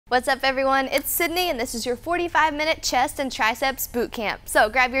What's up everyone, it's Sydney and this is your 45-minute chest and triceps boot camp. So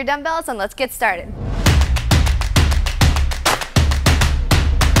grab your dumbbells and let's get started.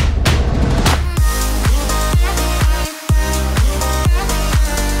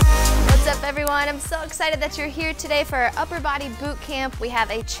 What's up everyone, I'm so excited that you're here today for our upper body boot camp. We have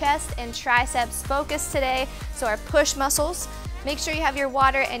a chest and triceps focus today, so our push muscles. Make sure you have your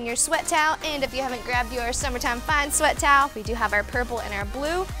water and your sweat towel, and if you haven't grabbed your summertime fine sweat towel, we do have our purple and our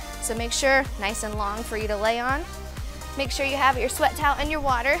blue, so make sure, nice and long for you to lay on. Make sure you have your sweat towel and your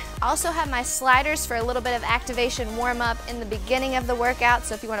water. I also have my sliders for a little bit of activation warm-up in the beginning of the workout,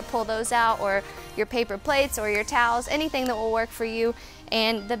 so if you want to pull those out, or your paper plates or your towels, anything that will work for you,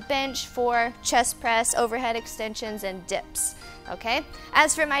 and the bench for chest press, overhead extensions, and dips. Okay,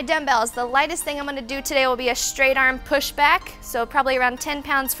 as for my dumbbells, the lightest thing I'm going to do today will be a straight arm push back, so probably around 10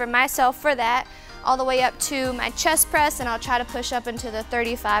 pounds for myself for that, all the way up to my chest press, and I'll try to push up into the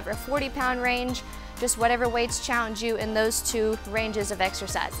 35 or 40 pound range, just whatever weights challenge you in those two ranges of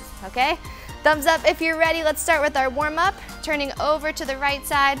exercises, okay? Thumbs up if you're ready. Let's start with our warm-up, turning over to the right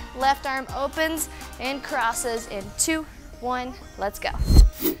side, left arm opens and crosses in 2, 1, let's go.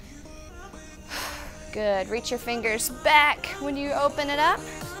 Good, reach your fingers back when you open it up.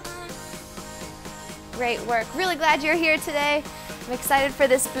 Great work, really glad you're here today. I'm excited for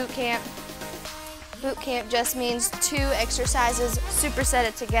this boot camp. Boot camp just means 2 exercises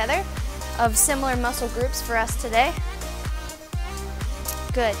supersetted together of similar muscle groups for us today.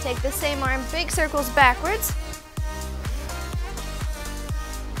 Good, take the same arm, big circles backwards.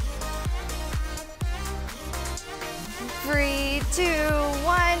 Three, 2,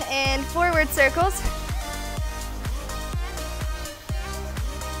 1, and forward circles.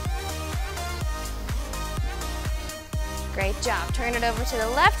 Great job. Turn it over to the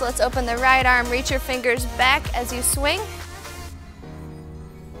left. Let's open the right arm. Reach your fingers back as you swing.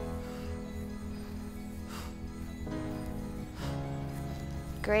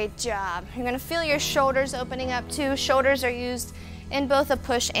 Great job. You're going to feel your shoulders opening up too. Shoulders are used in both a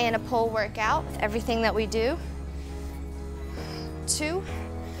push and a pull workout with everything that we do. 2,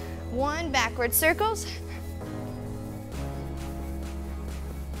 1, backward circles.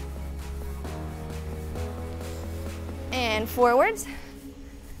 And forwards.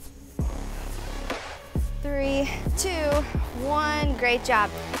 3, 2, 1, great job.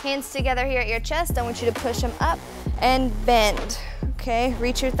 Hands together here at your chest. I want you to push them up and bend. Okay,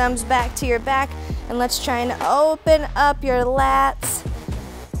 reach your thumbs back to your back, and let's try and open up your lats.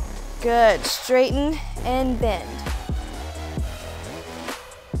 Good, straighten and bend.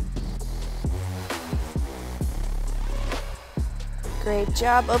 Great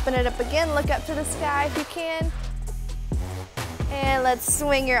job, open it up again, look up to the sky if you can. And let's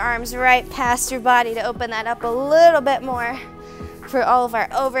swing your arms right past your body to open that up a little bit more for all of our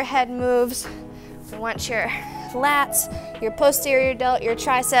overhead moves. We want your lats, your posterior delt, your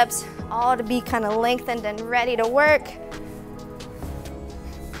triceps, all to be kind of lengthened and ready to work.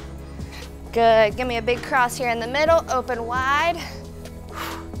 Good, give me a big cross here in the middle, open wide.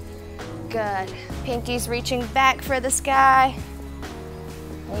 Good, pinkies reaching back for the sky.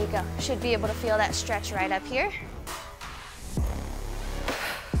 There you go, should be able to feel that stretch right up here.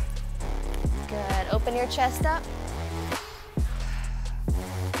 Good, open your chest up.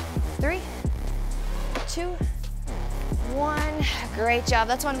 3, 2, 1, great job.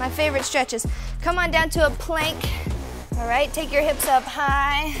 That's one of my favorite stretches. Come on down to a plank. All right, take your hips up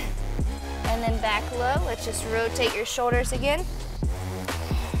high and then back low. Let's just rotate your shoulders again.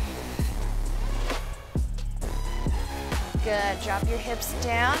 Good, drop your hips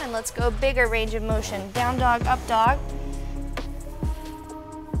down and let's go bigger range of motion. Down dog, up dog.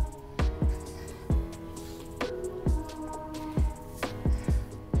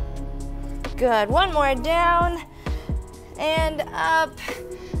 Good, one more down and up,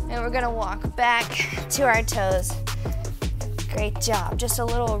 and we're gonna walk back to our toes. Great job, just a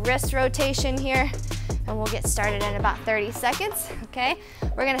little wrist rotation here, and we'll get started in about 30 seconds, okay?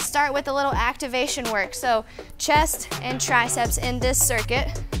 We're gonna start with a little activation work, so chest and triceps in this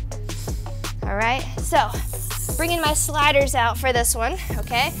circuit. All right, so bringing my sliders out for this one,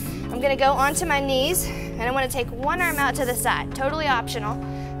 okay? I'm gonna go onto my knees, and I'm gonna take one arm out to the side, totally optional.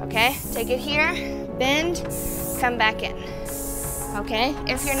 Okay, take it here, bend, come back in. Okay,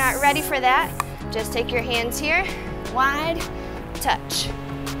 if you're not ready for that, just take your hands here, wide,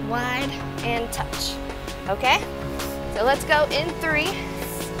 and touch. Okay, so let's go in 3,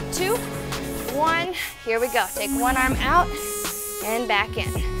 2, 1, here we go. Take one arm out and back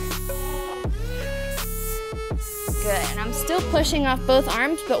in. Good, and I'm still pushing off both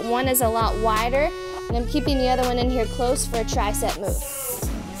arms, but one is a lot wider, and I'm keeping the other one in here close for a tricep move.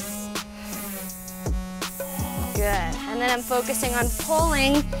 Good. And then I'm focusing on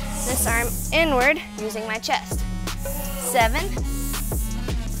pulling this arm inward using my chest. 7,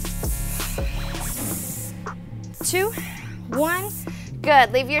 2, 1.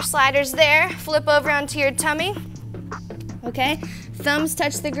 Good. Leave your sliders there. Flip over onto your tummy. Okay. Thumbs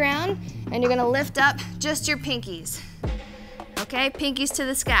touch the ground, and you're gonna lift up just your pinkies. Okay, pinkies to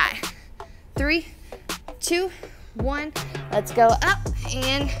the sky. 3, 2, 1. Let's go up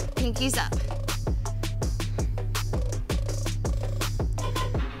and pinkies up.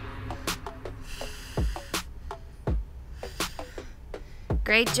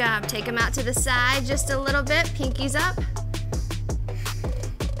 Great job. Take them out to the side just a little bit. Pinkies up.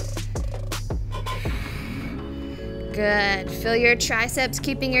 Good. Feel your triceps,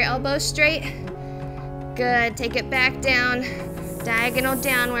 keeping your elbows straight. Good. Take it back down. Diagonal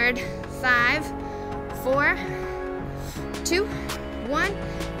downward. 5, 4, 2, 1,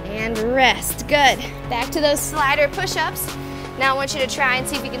 and rest. Good. Back to those slider push-ups. Now I want you to try and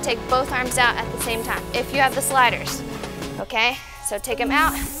see if you can take both arms out at the same time, if you have the sliders. Okay? So take them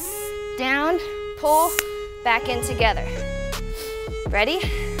out, down, pull, back in together. Ready?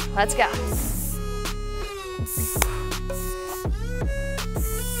 Let's go.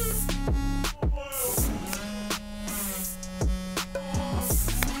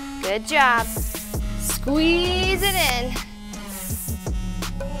 Good job. Squeeze it in.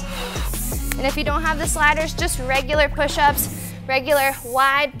 And if you don't have the sliders, just regular push-ups, regular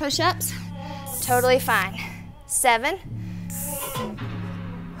wide push-ups, totally fine. 7,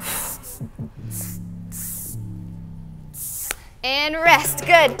 and rest.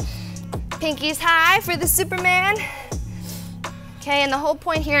 Good. Pinkies high for the Superman. Okay, and the whole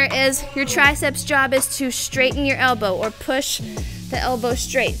point here is your triceps job is to straighten your elbow or push the elbow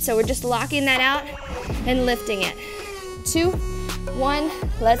straight. So we're just locking that out and lifting it. 2, 1,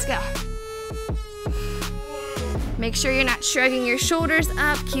 let's go. Make sure you're not shrugging your shoulders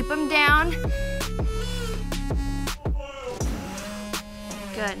up, keep them down.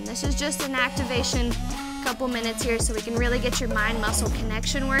 Good, and this is just an activation, couple minutes here so we can really get your mind-muscle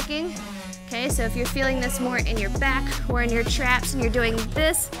connection working. Okay, so if you're feeling this more in your back or in your traps and you're doing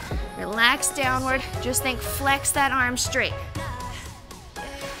this, relax downward, just think flex that arm straight.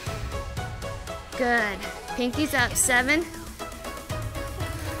 Good, pinkies up, 7,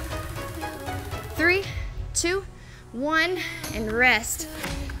 3, 2, 1, and rest.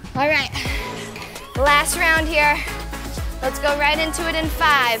 All right, last round here. Let's go right into it in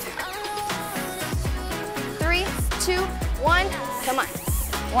 5, 3, 2, 1, come on.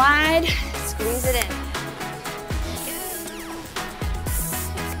 Wide, squeeze it in.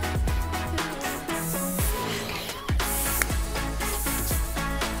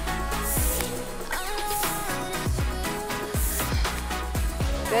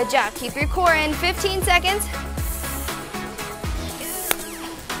 Good job, keep your core in, 15 seconds.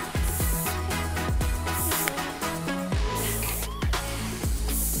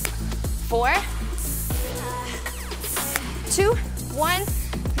 4, 2, 1,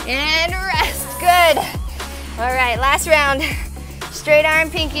 and rest. Good. All right, last round. Straight arm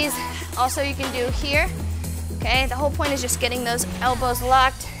pinkies. Also you can do here. Okay, the whole point is just getting those elbows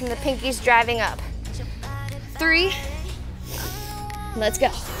locked and the pinkies driving up. 3, let's go.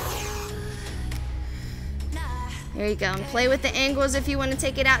 There you go, and play with the angles if you want to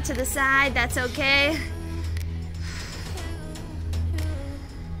take it out to the side, that's okay.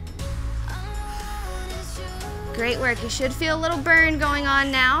 Great work, you should feel a little burn going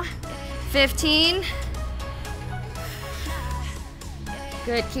on now. 15.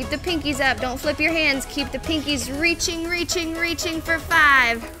 Good, keep the pinkies up, don't flip your hands. Keep the pinkies reaching, reaching, reaching for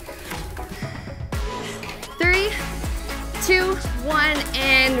 5. 3, 2, 1,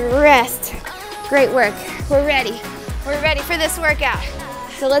 and rest. Great work, we're ready. We're ready for this workout.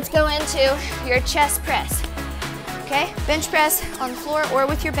 So let's go into your chest press. Okay, bench press on the floor or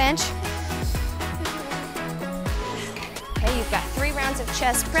with your bench. Okay, you've got 3 rounds of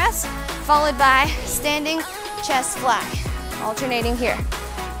chest press, followed by standing chest fly, alternating here.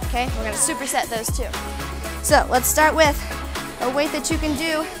 Okay, we're gonna superset those 2. So let's start with a weight that you can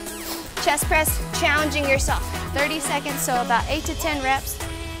do, chest press, challenging yourself. 30 seconds, so about 8 to 10 reps.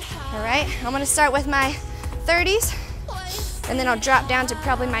 All right, I'm gonna start with my 30s, and then I'll drop down to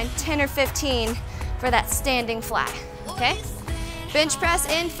probably my 10 or 15 for that standing fly, okay? Bench press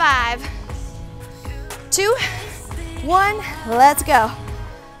in 5, 2, 1, let's go.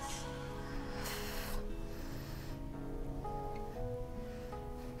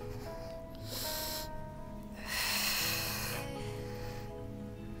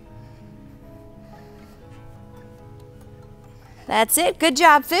 That's it, good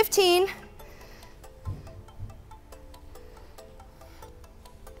job, 15.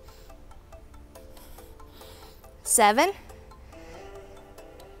 7,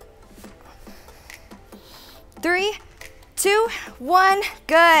 3, 2, 1,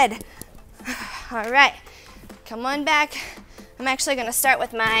 good. All right, come on back. I'm actually gonna start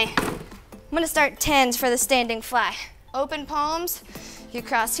with I'm gonna start 10s for the standing fly. Open palms, you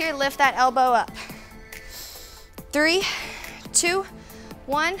cross here, lift that elbow up. 3, 2,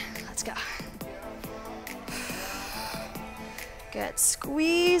 1, let's go. Good,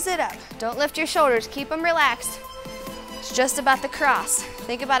 squeeze it up. Don't lift your shoulders, keep them relaxed. It's just about the cross.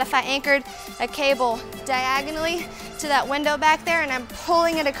 Think about if I anchored a cable diagonally to that window back there and I'm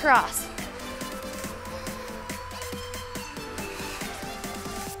pulling it across.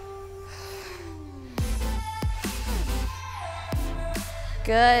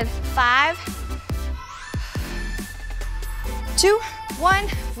 Good, 5, 2, 1,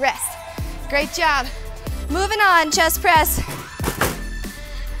 rest. Great job. Moving on, chest press.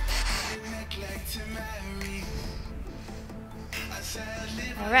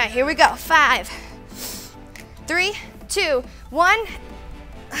 All right, here we go. 5, 3, 2, 1.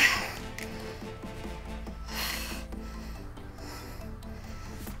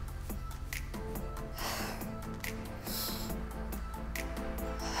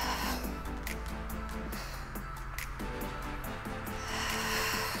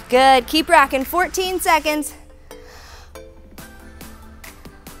 Good, keep rocking, 14 seconds.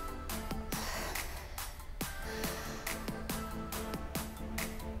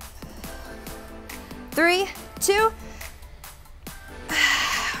 3, 2,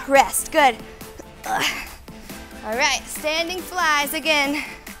 rest, good. All right, standing flies again.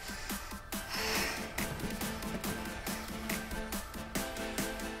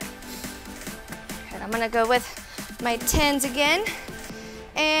 Good, I'm gonna go with my 10s again,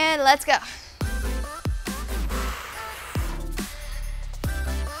 and let's go.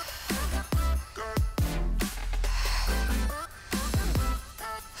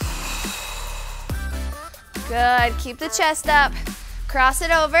 Good, keep the chest up, cross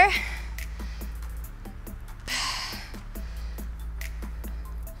it over.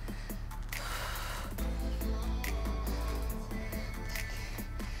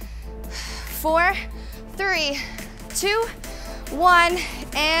 Four, 3, 2, 1,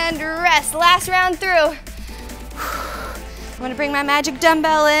 and rest. Last round through. I'm gonna bring my magic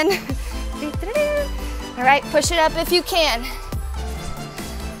dumbbell in. All right, push it up if you can.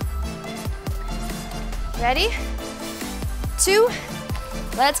 Ready? 2,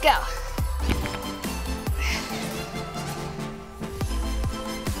 let's go.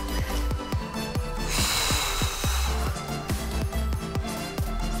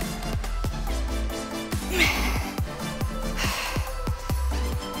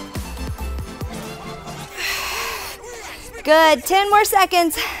 Good, 10 more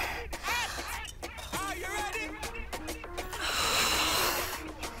seconds.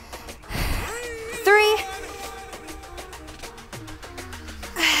 3,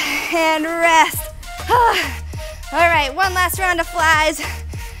 and rest. All right, one last round of flies.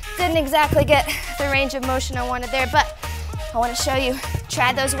 Didn't exactly get the range of motion I wanted there, but I want to show you,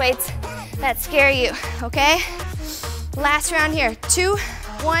 try those weights that scare you, okay? Last round here, 2,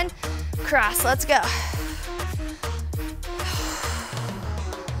 1, cross, let's go.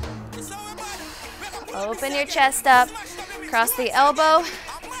 Open your chest up, cross the elbow,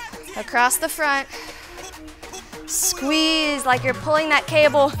 across the front. Squeeze like you're pulling that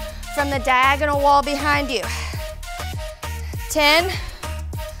cable from the diagonal wall behind you. 10.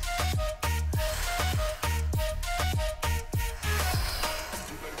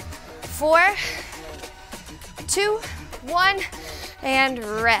 4, 2, 1, and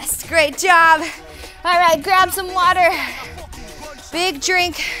rest. Great job. All right, grab some water. Big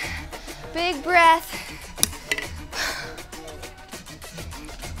drink, big breath.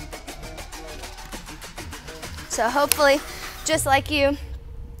 So hopefully, just like you,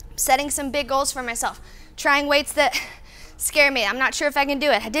 setting some big goals for myself, trying weights that scare me. I'm not sure if I can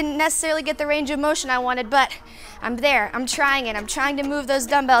do it. I didn't necessarily get the range of motion I wanted, but I'm there, I'm trying it. I'm trying to move those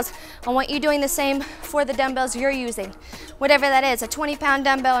dumbbells. I want you doing the same for the dumbbells you're using. Whatever that is, a 20-pound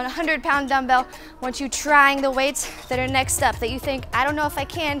dumbbell and a 100-pound dumbbell, I want you trying the weights that are next up that you think, I don't know if I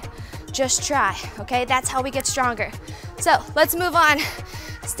can, just try, okay? That's how we get stronger. So let's move on.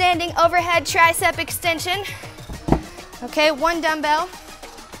 Standing overhead tricep extension. Okay, one dumbbell.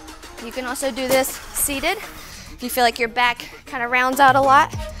 You can also do this seated. If you feel like your back kind of rounds out a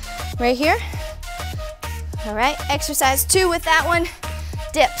lot, right here. All right, exercise 2 with that one,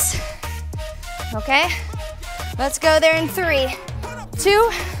 dips. Okay, let's go there in 3, 2,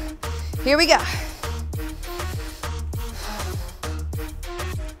 here we go.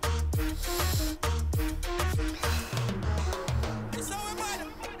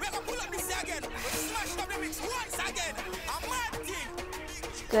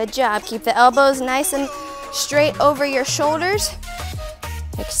 Good job. Keep the elbows nice and straight over your shoulders.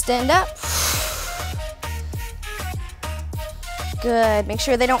 Extend up. Good. Make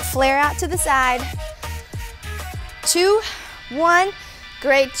sure they don't flare out to the side. 2, 1.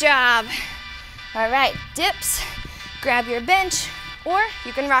 Great job. All right, dips. Grab your bench, or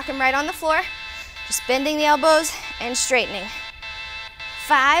you can rock them right on the floor. Just bending the elbows and straightening.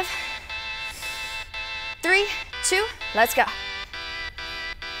 5, 3, 2, let's go.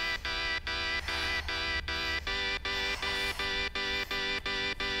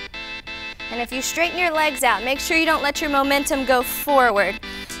 And if you straighten your legs out, make sure you don't let your momentum go forward.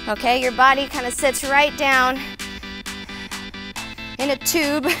 Okay, your body kind of sits right down in a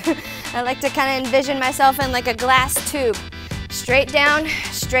tube. I like to kind of envision myself in like a glass tube. Straight down,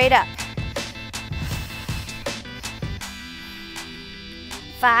 straight up.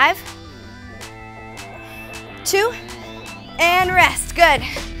 5, 2, and rest. Good.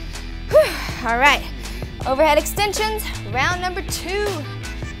 Whew. All right, overhead extensions, round number 2.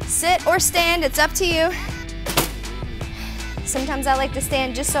 Sit or stand, it's up to you. Sometimes I like to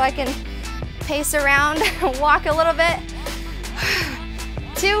stand just so I can pace around, walk a little bit.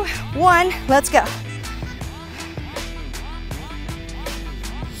 2, 1, let's go.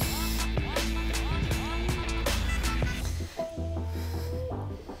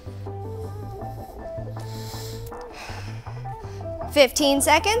 $15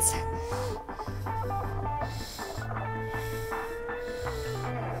 seconds.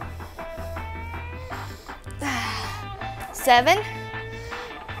 7,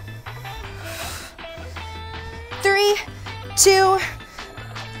 3, 2,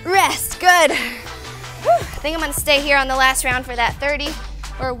 rest. Good. Whew. I think I'm gonna stay here on the last round for that 30,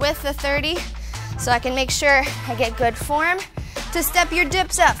 or with the 30, so I can make sure I get good form. To step your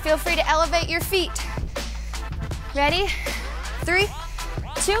dips up, feel free to elevate your feet. Ready? 3,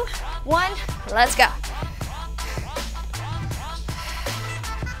 2, 1, let's go.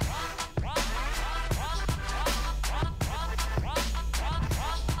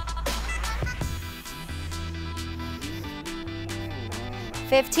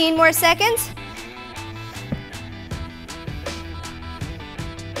 $15 more seconds.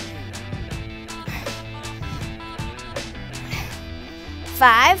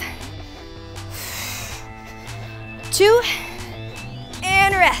 5, 2,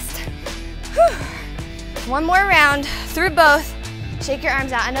 and rest. Whew. One more round through both. Shake your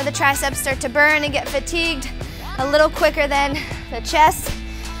arms out. I know the triceps start to burn and get fatigued a little quicker than the chest.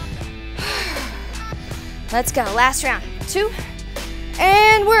 Let's go, last round. 2,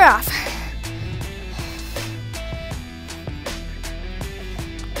 and we're off.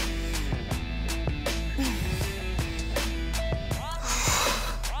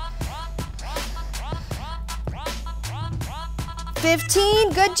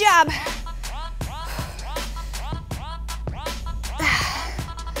 $15, good job.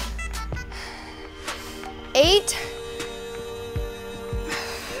 8,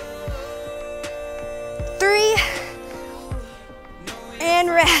 3, and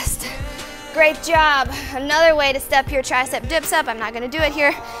rest. Great job. Another way to step your tricep dips up, I'm not gonna do it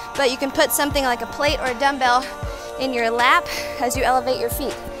here, but you can put something like a plate or a dumbbell in your lap as you elevate your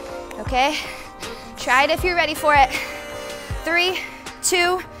feet, okay? Try it if you're ready for it. 3,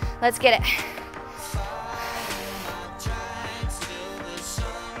 2, let's get it.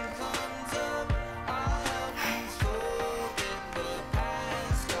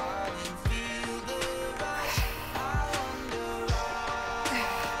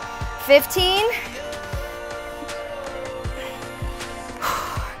 $15,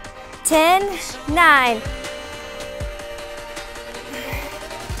 10, 9,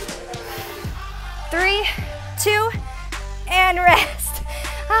 3, 2, and rest.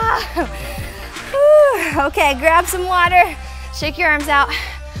 Okay, grab some water, shake your arms out,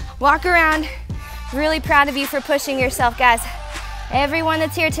 walk around. Really proud of you for pushing yourself, guys. Everyone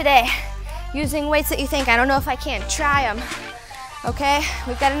that's here today, using weights that you think, I don't know if I can, try them. Okay,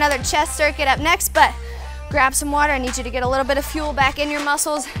 we've got another chest circuit up next, but grab some water. I need you to get a little bit of fuel back in your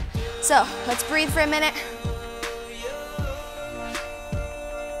muscles. So let's breathe for a minute.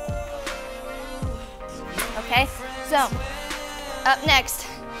 Okay, so up next,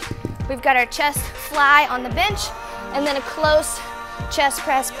 we've got our chest fly on the bench and then a close chest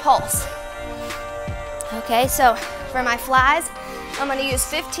press pulse. Okay, so for my flies, I'm gonna use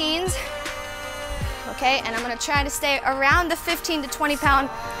 15s. Okay, and I'm gonna try to stay around the 15 to 20 pound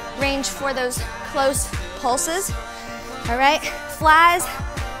range for those close pulses. All right, flies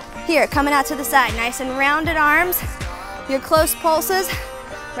here, coming out to the side, nice and rounded arms. Your close pulses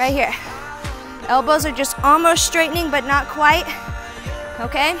right here. Elbows are just almost straightening, but not quite.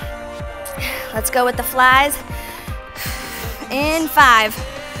 Okay? Let's go with the flies. In 5,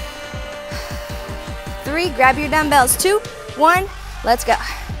 3, grab your dumbbells. 2, 1, let's go.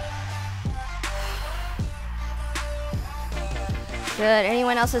 Good.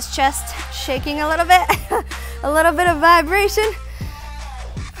 Anyone else's chest shaking a little bit? A little bit of vibration.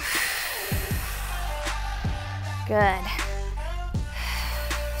 Good.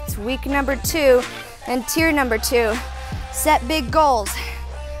 It's week number 2 and tier number 2. Set big goals.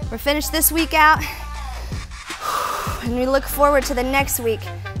 We're finished this week out and we look forward to the next week.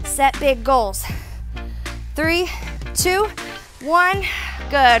 Set big goals. 3, 2, 1.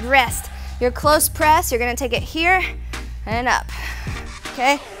 Good. Rest. Your close press, you're gonna take it here and up.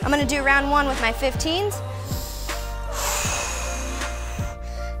 Okay, I'm gonna do round 1 with my 15s.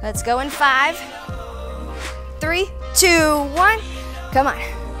 Let's go in 5, 3, 2, 1. Come on.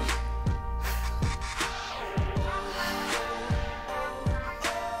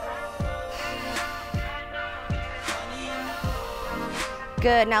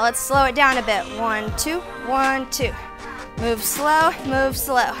 Good, now let's slow it down a bit. 1, 2, 1, 2. Move slow, move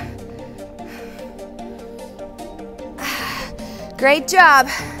slow. Great job.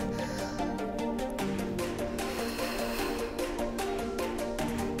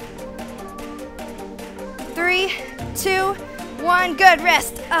 Three, 2, 1, good,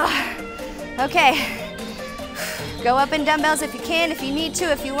 rest. Okay, go up in dumbbells if you can, if you need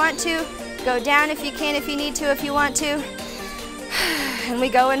to, if you want to. Go down if you can, if you need to, if you want to. And we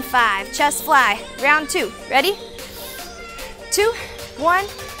go in 5, chest fly, round 2, ready? 2, 1,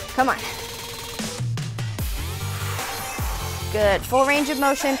 come on. Good, full range of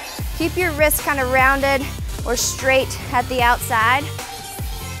motion. Keep your wrists kind of rounded or straight at the outside.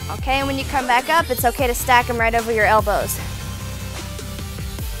 Okay, and when you come back up, it's okay to stack them right over your elbows.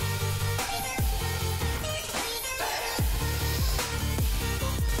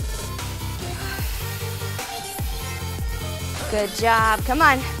 Good job, come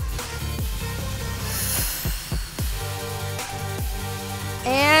on.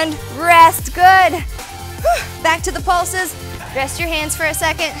 And rest, good. Back to the pulses. Rest your hands for a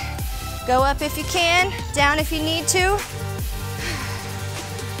second. Go up if you can, down if you need to.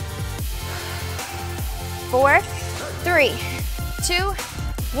 4, 3, 2,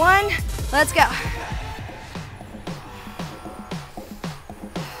 1, let's go.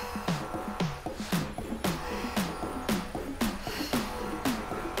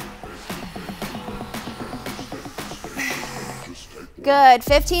 Good,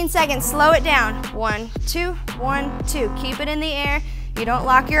 15 seconds, slow it down. 1, 2, 1, 2. Keep it in the air. You don't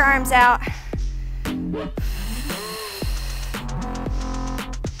lock your arms out.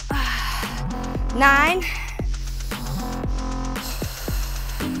 9,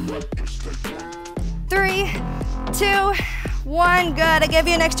 3, 2, 1, good. I give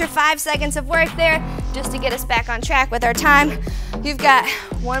you an extra 5 seconds of work there just to get us back on track with our time. You've got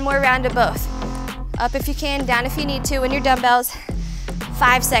one more round of both. Up if you can, down if you need to, in your dumbbells.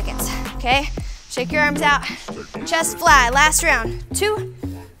 5 seconds, okay? Shake your arms out. Chest fly, last round. 2,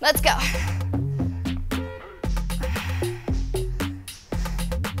 let's go.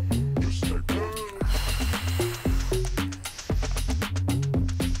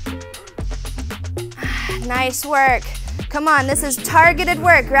 Nice work. Come on, this is targeted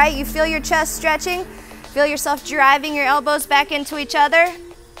work, right? You feel your chest stretching. Feel yourself driving your elbows back into each other.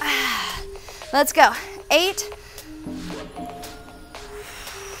 Let's go. 8.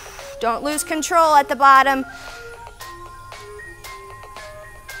 Don't lose control at the bottom.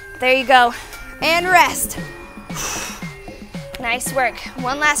 There you go. And rest. Nice work.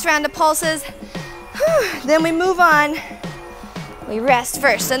 One last round of pulses. Then we move on. We rest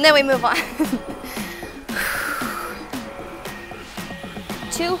first, and then we move on.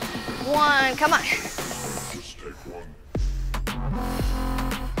 2, 1, come on.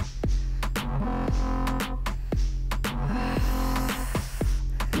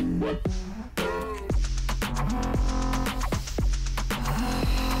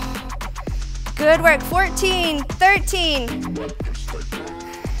 Good work, 14, 13.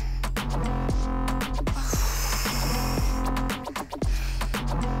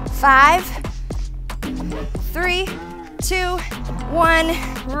 5, 3, 2, 1,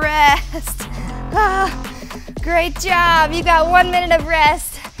 rest. Great job, you got 1 minute of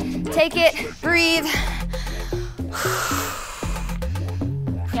rest. Take it, breathe.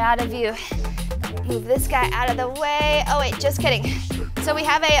 Proud of you. Move this guy out of the way. Oh wait, just kidding. So we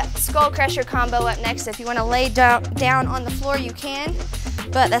have a skull crusher combo up next. If you want to lay down on the floor, you can.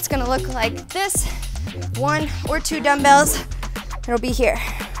 But that's going to look like this. 1 or 2 dumbbells. It'll be here.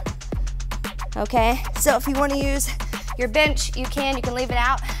 Okay, so if you want to use your bench, you can leave it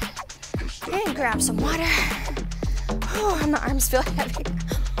out. And grab some water. Oh, my arms feel heavy.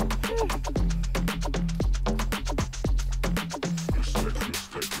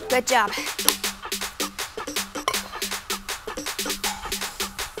 Good job.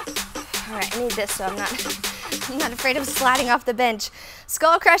 All right, I need this so I'm not afraid of sliding off the bench.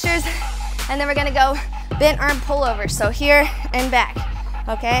 Skull crushers, and then we're gonna go bent arm pullover. So here and back,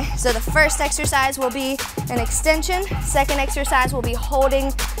 okay? So the first exercise will be an extension. Second exercise will be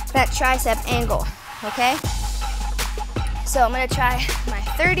holding that tricep angle, okay? So I'm gonna try my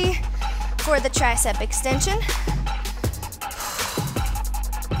 30 for the tricep extension.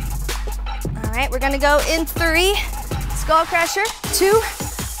 All right, we're gonna go in 3, skull crusher, 2,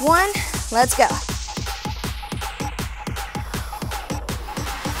 1, let's go.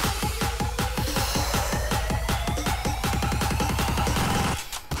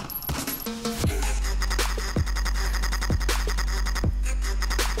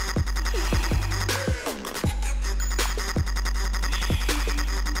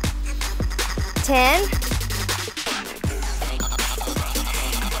 Ten.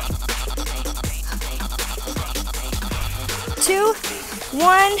 2,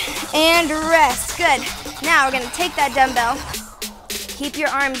 1, and rest. Good. Now we're gonna take that dumbbell. Keep your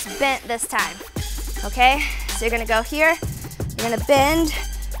arms bent this time, okay? So you're gonna go here, you're gonna bend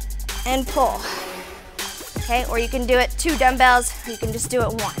and pull, okay? Or you can do it 2 dumbbells, or you can just do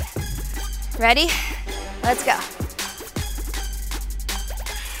it 1. Ready? Let's go.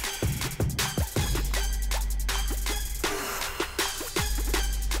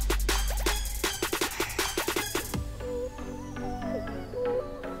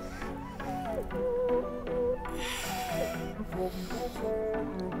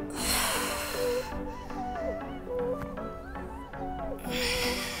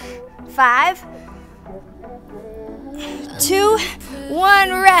 Five, 2,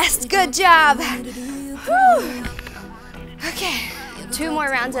 1, rest. Good job. Whew. Okay, 2 more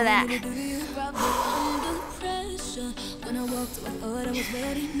rounds of that.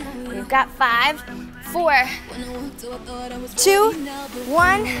 We've got 5, 4, 2,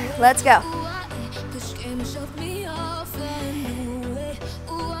 1, let's go.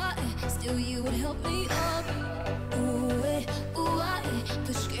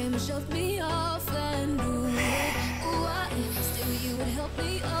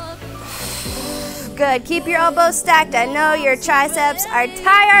 Good, keep your elbows stacked. I know your triceps are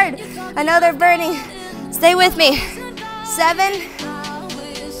tired. I know they're burning. Stay with me. 7,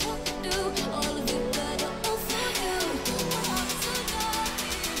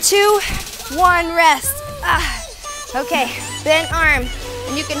 2, 1, rest. Okay, bent arm.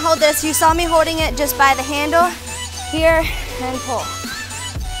 And you can hold this. You saw me holding it just by the handle. Here and pull.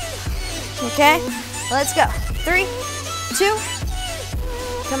 Okay, let's go. 3, 2,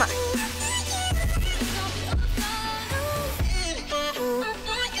 come on.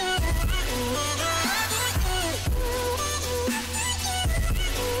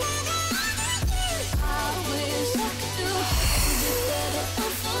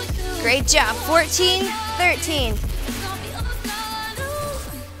 Great job. 14, 13.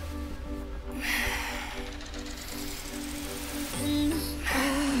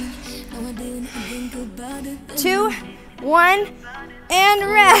 Two, 1, and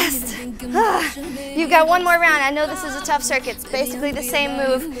rest. You've got 1 more round. I know this is a tough circuit. It's basically the same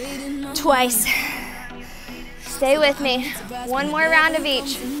move twice. Stay with me. 1 more round of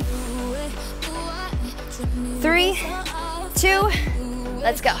each. 3, 2,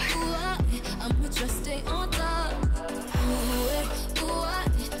 let's go.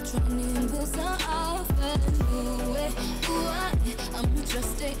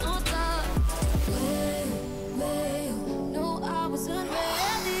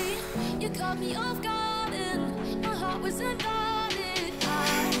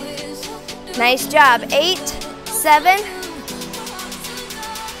 Nice job. 8, 7.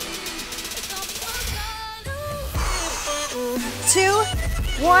 2,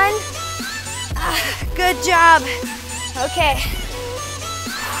 1. Good job. Okay.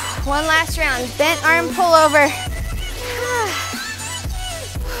 1 last round. Bent arm pullover.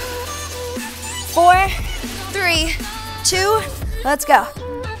 4, 3, 2. Let's go.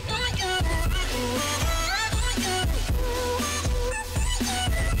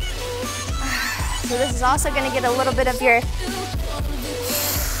 So this is also going to get a little bit of your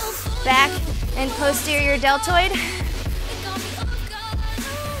back and posterior deltoid.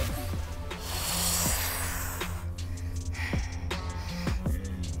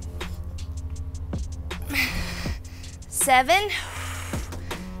 Seven,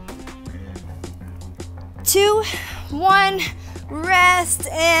 2, 1, rest,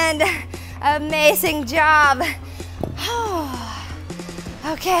 and amazing job.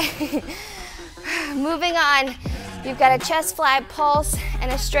 Okay, moving on. You've got a chest fly pulse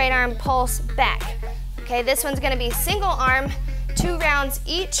and a straight arm pulse back. Okay, this one's gonna be single arm, 2 rounds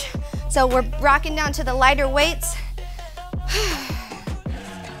each. So we're rocking down to the lighter weights.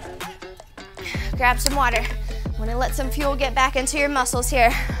 Grab some water. I'm gonna let some fuel get back into your muscles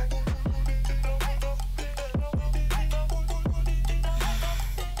here.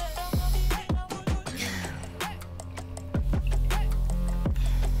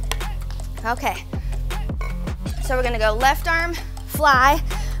 Okay, so we're gonna go left arm, fly,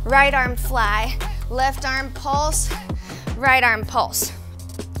 right arm, fly, left arm, pulse, right arm, pulse.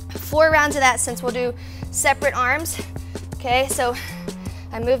 4 rounds of that since we'll do separate arms. Okay, so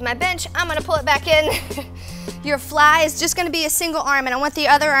I move my bench, I'm gonna pull it back in. Your fly is just gonna be a single arm, and I want the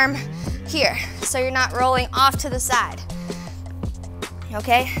other arm here, so you're not rolling off to the side.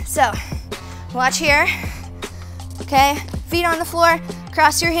 Okay, so watch here. Okay, feet on the floor,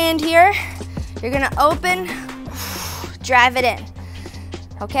 cross your hand here. You're gonna open, drive it in.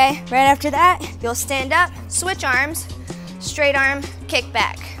 Okay, right after that, you'll stand up, switch arms, straight arm, kick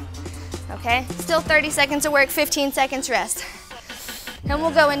back. Okay, still 30 seconds of work, 15 seconds rest. And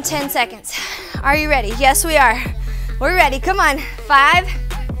we'll go in 10 seconds. Are you ready? Yes, we are. We're ready, come on. 5,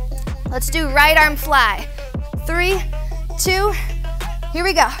 let's do right arm fly. 3, 2, here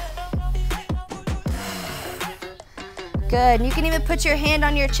we go. Good, you can even put your hand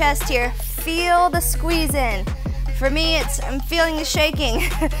on your chest here. Feel the squeeze in. For me, I'm feeling the shaking.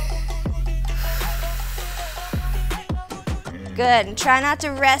 Good, and try not to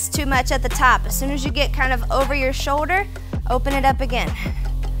rest too much at the top. As soon as you get kind of over your shoulder, open it up again.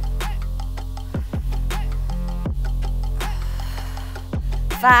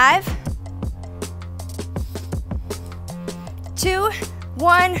 5, 2,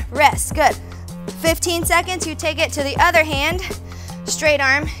 1, rest, good. 15 seconds, you take it to the other hand, straight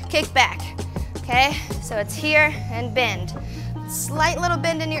arm, kick back. Okay, so it's here and bend. Slight little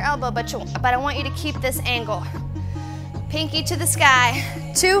bend in your elbow, but I want you to keep this angle. Pinky to the sky.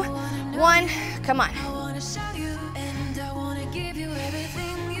 2, 1, come on.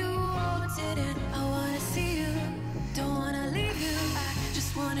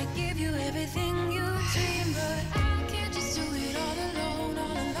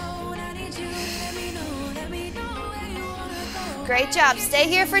 Great job. Stay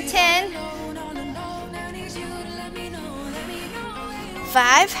here for 10.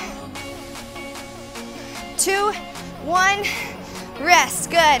 5, 2, 1, rest.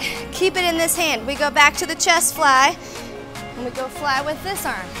 Good. Keep it in this hand. We go back to the chest fly, and we go fly with this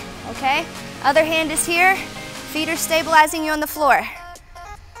arm, okay? Other hand is here. Feet are stabilizing you on the floor.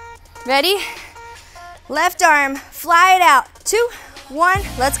 Ready? Left arm, fly it out. 2, 1,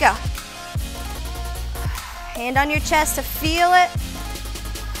 let's go. Hand on your chest to feel it.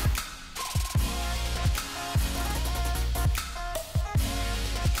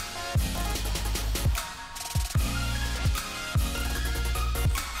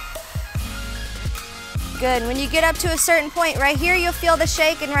 Good, when you get up to a certain point, right here you'll feel the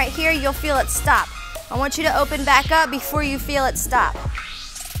shake, and right here you'll feel it stop. I want you to open back up before you feel it stop.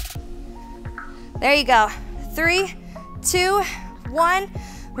 There you go. 3, 2, 1,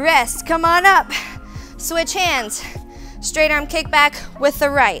 rest. Come on up. Switch hands. Straight arm kick back with the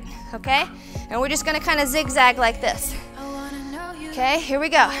right, okay? And we're just gonna kind of zigzag like this. Okay, here we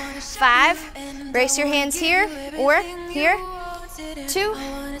go. 5, brace your hands here or here. 2,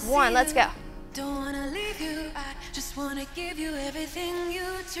 1, let's go. Don't wanna leave you, I just wanna give you everything you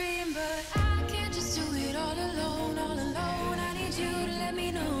dream, but I can't just do it all alone, all alone. I need you to let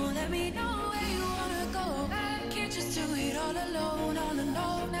me know where you wanna go. I can't just do it all alone, all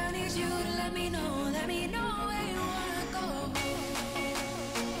alone. I need you to let me know where you wanna go.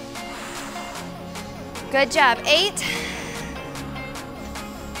 Good job. 8.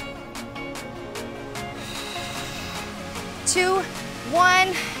 2,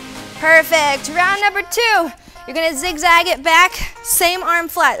 1. Perfect. Round number 2. You're gonna zigzag it back, same arm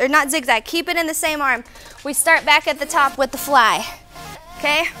flat, or not zigzag, keep it in the same arm. We start back at the top with the fly.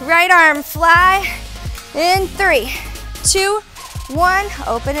 Okay, right arm fly in 3, 2, 1,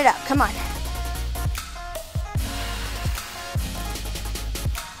 open it up, come on.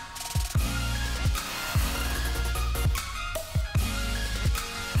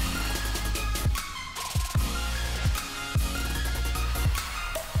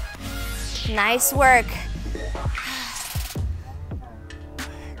 Nice work.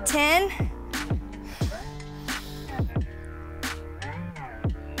 10.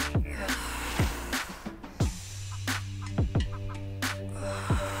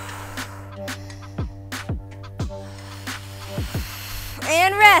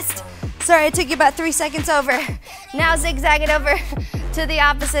 and rest. Sorry, it took you about 3 seconds over. Now zigzag it over to the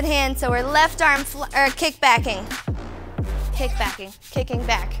opposite hand. So we're left arm kickbacking. Kickbacking, kicking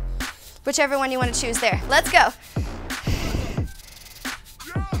back. Whichever one you want to choose there. Let's go.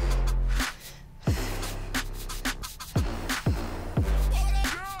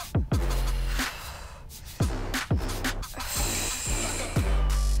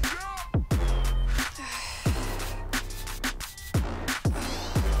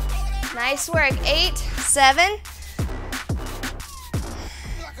 Nice work. 8, 7.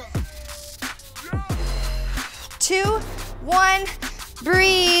 2, 1.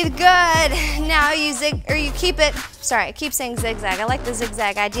 Breathe. Good. Now you keep it. Sorry, I keep saying zigzag. I like the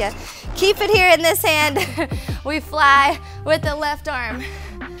zigzag idea. Keep it here in this hand. We fly with the left arm.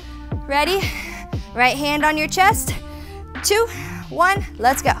 Ready? Right hand on your chest. 2, 1.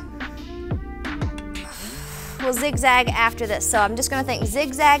 Let's go. We'll zigzag after this. So I'm just gonna think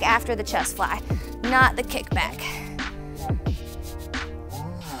zigzag after the chest fly, not the kickback.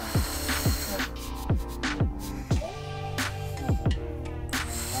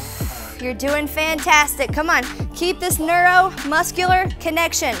 You're doing fantastic. Come on, keep this neuromuscular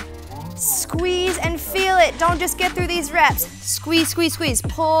connection. Squeeze and feel it. Don't just get through these reps. Squeeze, squeeze, squeeze.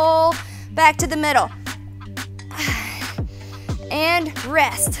 Pull back to the middle. And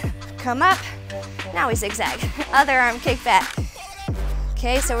rest. Come up. Now we zigzag. Other arm kick back.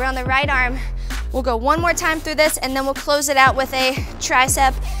 Okay, so we're on the right arm. We'll go one more time through this and then we'll close it out with a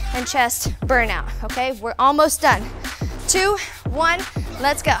tricep and chest burnout. Okay, we're almost done. 2, 1,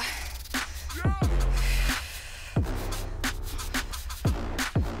 let's go.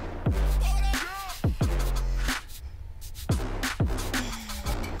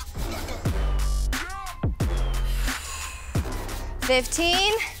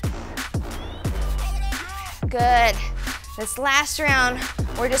 $15. Good. This last round,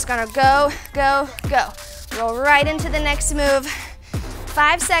 we're just gonna go, go, go. Roll right into the next move.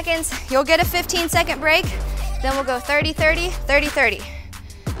 5 seconds, you'll get a 15-second break. Then we'll go 30, 30, 30, 30.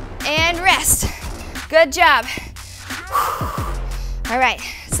 And rest. Good job. All right,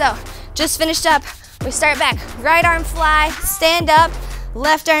 so just finished up. We start back. Right arm fly, stand up,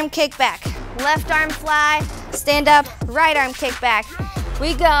 left arm kick back. Left arm fly, stand up, right arm kick back.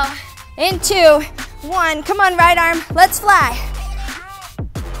 We go in 2, 1. Come on, right arm, let's fly.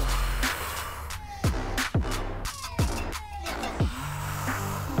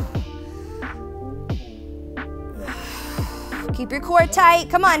 Keep your core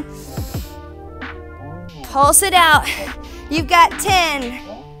tight, come on. Pulse it out. You've got 10.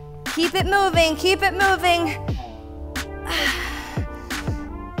 Keep it moving, keep it moving.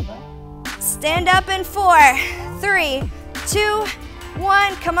 Stand up in 4, 3, 2,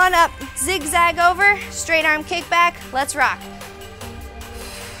 1. Come on up, zigzag over, straight arm kick back, let's rock.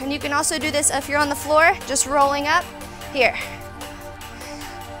 And you can also do this if you're on the floor, just rolling up, here.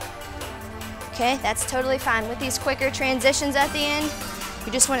 Okay, that's totally fine. With these quicker transitions at the end,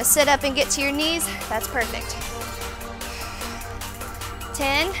 you just want to sit up and get to your knees, that's perfect.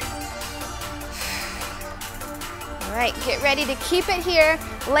 10. All right, get ready to keep it here.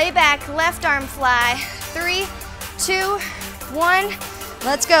 Lay back, left arm fly. 3, 2, 1.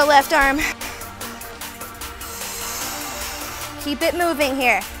 Let's go, left arm. Keep it moving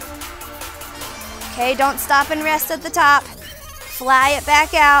here. Okay, don't stop and rest at the top. Fly it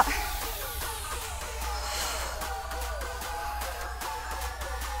back out.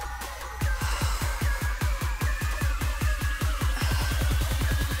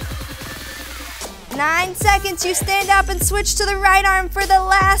 Nine seconds, you stand up and switch to the right arm for the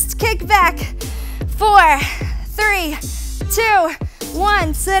last kickback. 4, 3, 2,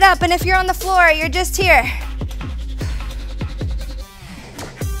 1. Sit up, and if you're on the floor, you're just here.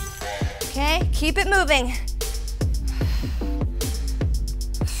 Okay, keep it moving.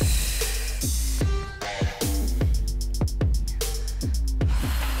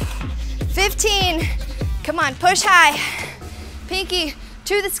 $15. Come on, push high. Pinky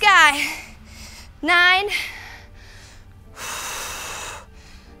to the sky. 9.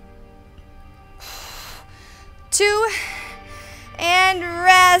 2. And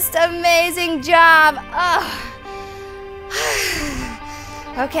rest. Amazing job. Oh.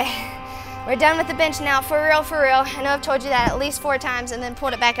 Okay, we're done with the bench now, for real, for real. I know I've told you that at least 4 times and then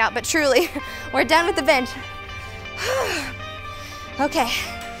pulled it back out, but truly, we're done with the bench. Okay,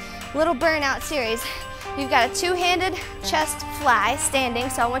 little burnout series. You've got a 2-handed chest fly standing,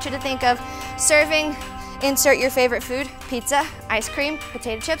 so I want you to think of serving, insert your favorite food, pizza, ice cream,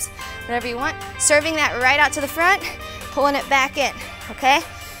 potato chips, whatever you want. Serving that right out to the front, pulling it back in, okay?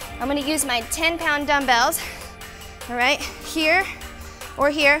 I'm gonna use my 10-pound dumbbells, all right, here or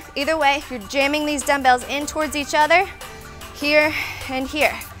here, either way, you're jamming these dumbbells in towards each other, here and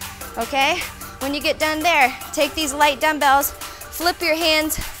here, okay? When you get done there, take these light dumbbells, flip your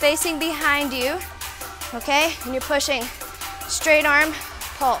hands facing behind you, okay? And you're pushing straight arm,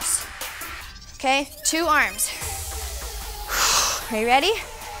 pulse, okay? 2 arms. Are you ready?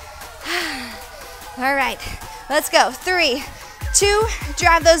 All right, let's go. 3, 2,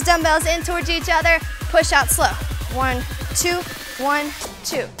 drive those dumbbells in towards each other, push out slow. 1, 2, 1,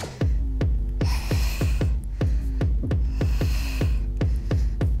 2.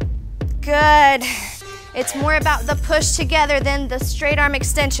 Good. It's more about the push together than the straight arm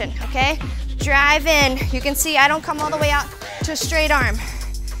extension, okay? Drive in. You can see I don't come all the way out to a straight arm.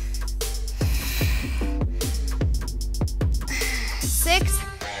 6,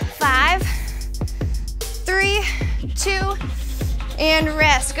 5, 3, 2, and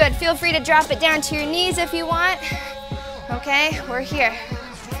rest. Good. Feel free to drop it down to your knees if you want. Okay, we're here.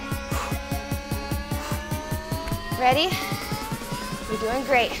 Ready? You're doing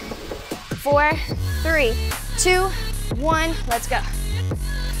great. 4, 3, 2, 1, let's go.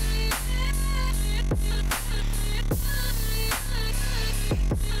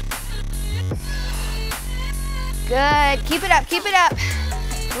 Good, keep it up, keep it up.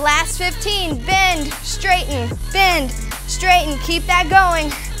 Last 15, bend, straighten, keep that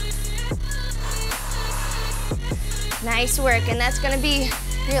going. Nice work, and that's gonna be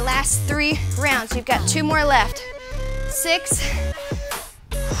your last 3 rounds. You've got 2 more left. 6,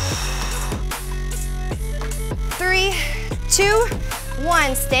 3, 2,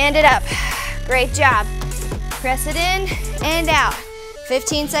 1, stand it up. Great job. Press it in and out.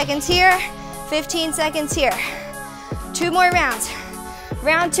 15 seconds here, 15 seconds here. 2 more rounds.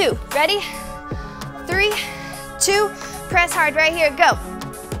 Round 2, ready? 3, 2, press hard right here, go.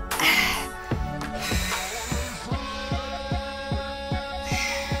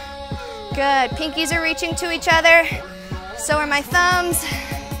 Good, pinkies are reaching to each other, so are my thumbs.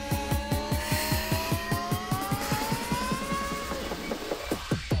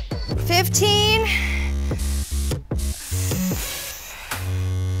 $15.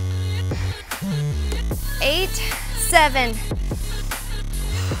 8, 7,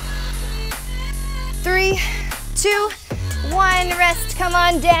 3, 2, 1, rest, come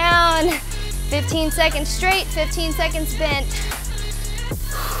on down. 15 seconds straight, 15 seconds bent.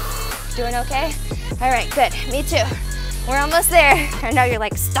 Doing okay? All right, good, me too. We're almost there. I know you're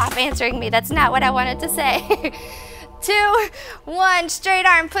like, stop answering me. That's not what I wanted to say. 2, 1, straight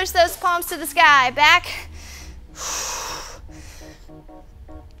arm, push those palms to the sky, back.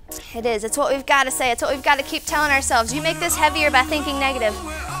 It is, it's what we've got to say. It's what we've got to keep telling ourselves. You make this heavier by thinking negative.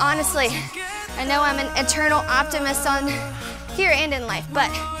 Honestly, I know I'm an eternal optimist on here and in life, but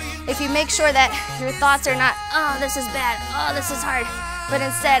if you make sure that your thoughts are not, oh, this is bad, oh, this is hard, but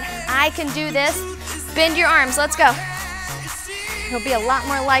instead, I can do this, bend your arms, let's go. You'll be a lot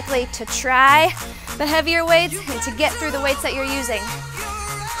more likely to try the heavier weights and to get through the weights that you're using.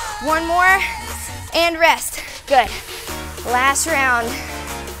 1 more, and rest. Good. Last round.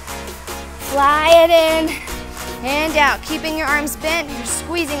 Fly it in and out, keeping your arms bent. You're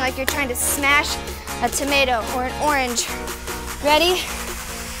squeezing like you're trying to smash a tomato or an orange. Ready?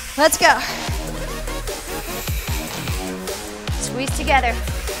 Let's go. Squeeze together.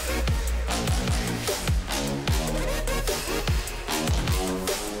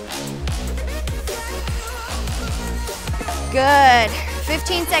 Good.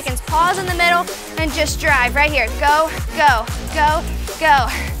 15 seconds. Pause in the middle and just drive right here. Go, go, go, go.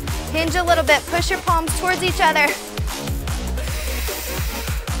 Hinge a little bit. Push your palms towards each other.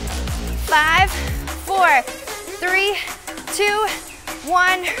 5, 4, 3, 2,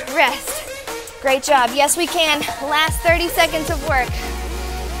 1. Rest. Great job. Yes, we can. Last 30 seconds of work.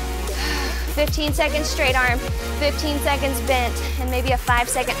 15 seconds straight arm, 15 seconds bent, and maybe a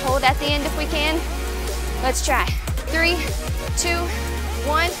 5-second hold at the end if we can. Let's try. 3, 2,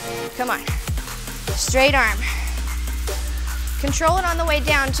 1. Come on. Straight arm. Control it on the way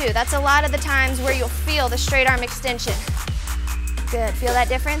down too. That's a lot of the times where you'll feel the straight arm extension. Good, feel that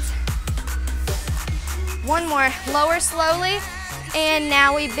difference? 1 more, lower slowly, and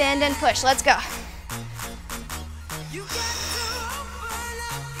now we bend and push. Let's go.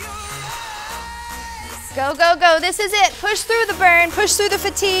 Go, go, go, this is it. Push through the burn, push through the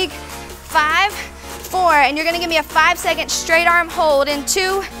fatigue. 5, 4, and you're gonna give me a 5-second straight arm hold in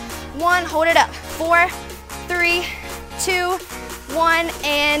 2, 1, hold it up. 4, 3, 2, 1,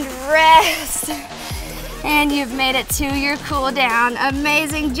 and rest. And you've made it to your cool down.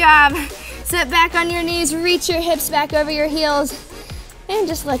 Amazing job. Sit back on your knees, reach your hips back over your heels, and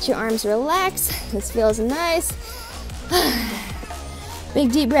just let your arms relax. This feels nice.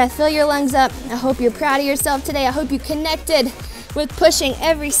 Big deep breath, fill your lungs up. I hope you're proud of yourself today. I hope you connected with pushing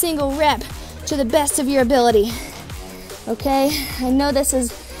every single rep to the best of your ability. Okay, I know this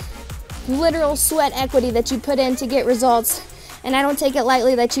is literal sweat equity that you put in to get results, and I don't take it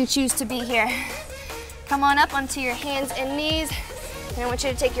lightly that you choose to be here. Come on up onto your hands and knees, and I want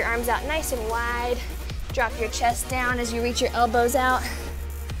you to take your arms out nice and wide. Drop your chest down as you reach your elbows out.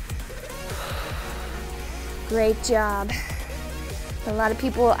 Great job. A lot of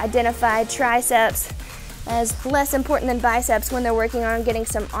people identify triceps as less important than biceps when they're working on getting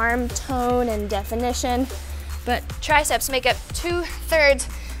some arm tone and definition. But triceps make up 2/3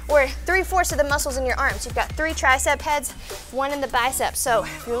 or 3/4 of the muscles in your arms. You've got 3 tricep heads, 1 in the biceps. So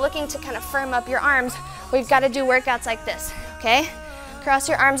if you're looking to kind of firm up your arms, we've got to do workouts like this, okay? Cross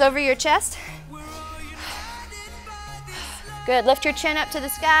your arms over your chest. Good, lift your chin up to the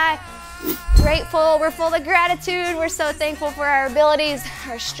sky. Grateful, we're full of gratitude. We're so thankful for our abilities,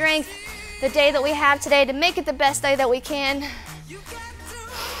 our strength, the day that we have today to make it the best day that we can.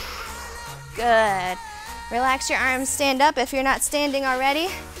 Good. Relax your arms, stand up if you're not standing already.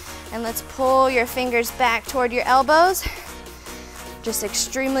 And let's pull your fingers back toward your elbows. Just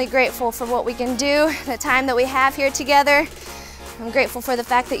extremely grateful for what we can do, the time that we have here together. I'm grateful for the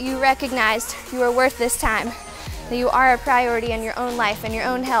fact that you recognized you are worth this time, that you are a priority in your own life and your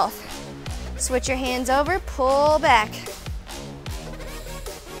own health. Switch your hands over, pull back.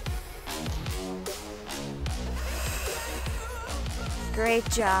 Great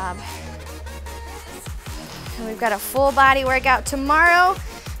job. And we've got a full body workout tomorrow.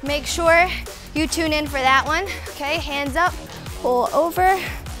 Make sure you tune in for that one. Okay, hands up, pull over,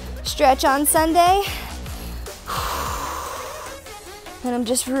 stretch on Sunday. And I'm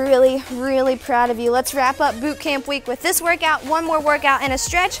just really, really proud of you. Let's wrap up boot camp week with this workout, one more workout and a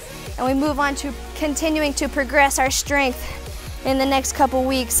stretch, and we move on to continuing to progress our strength in the next couple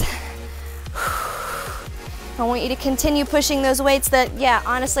weeks. I want you to continue pushing those weights that, yeah,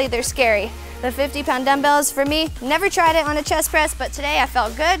 honestly, they're scary. The 50-pound dumbbells, for me, never tried it on a chest press, but today I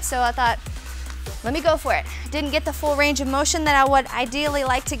felt good, so I thought, let me go for it. Didn't get the full range of motion that I would ideally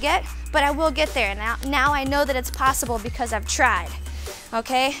like to get, but I will get there. Now I know that it's possible because I've tried,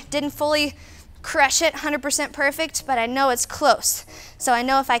 okay? Didn't fully crush it, 100% perfect, but I know it's close. So I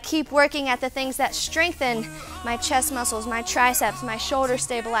know if I keep working at the things that strengthen my chest muscles, my triceps, my shoulder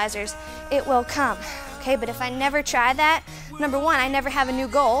stabilizers, it will come, okay? But if I never try that, number one, I never have a new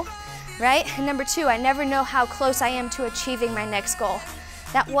goal, right? And number two, I never know how close I am to achieving my next goal.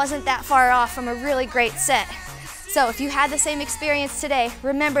 That wasn't that far off from a really great set. So if you had the same experience today,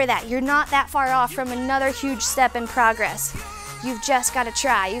 remember that. You're not that far off from another huge step in progress. You've just got to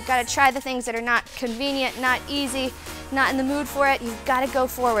try. You've got to try the things that are not convenient, not easy, not in the mood for it. You've got to go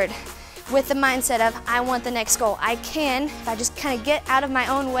forward with the mindset of, I want the next goal. I can, if I just kind of get out of my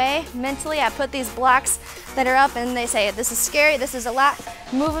own way, mentally I put these blocks that are up and they say, this is scary, this is a lot,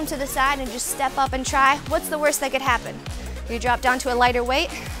 move them to the side and just step up and try. What's the worst that could happen? You drop down to a lighter weight?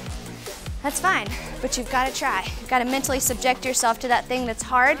 That's fine, but you've got to try. You've got to mentally subject yourself to that thing that's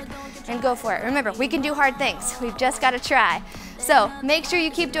hard and go for it. Remember, we can do hard things. We've just got to try. So make sure you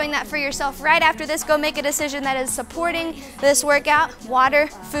keep doing that for yourself. Right after this, go make a decision that is supporting this workout, water,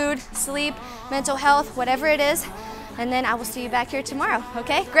 food, sleep, mental health, whatever it is. And then I will see you back here tomorrow,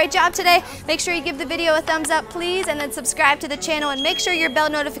 okay? Great job today. Make sure you give the video a thumbs up, please, and then subscribe to the channel and make sure your bell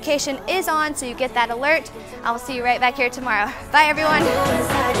notification is on so you get that alert. I will see you right back here tomorrow. Bye, everyone.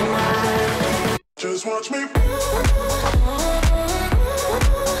 Just watch me.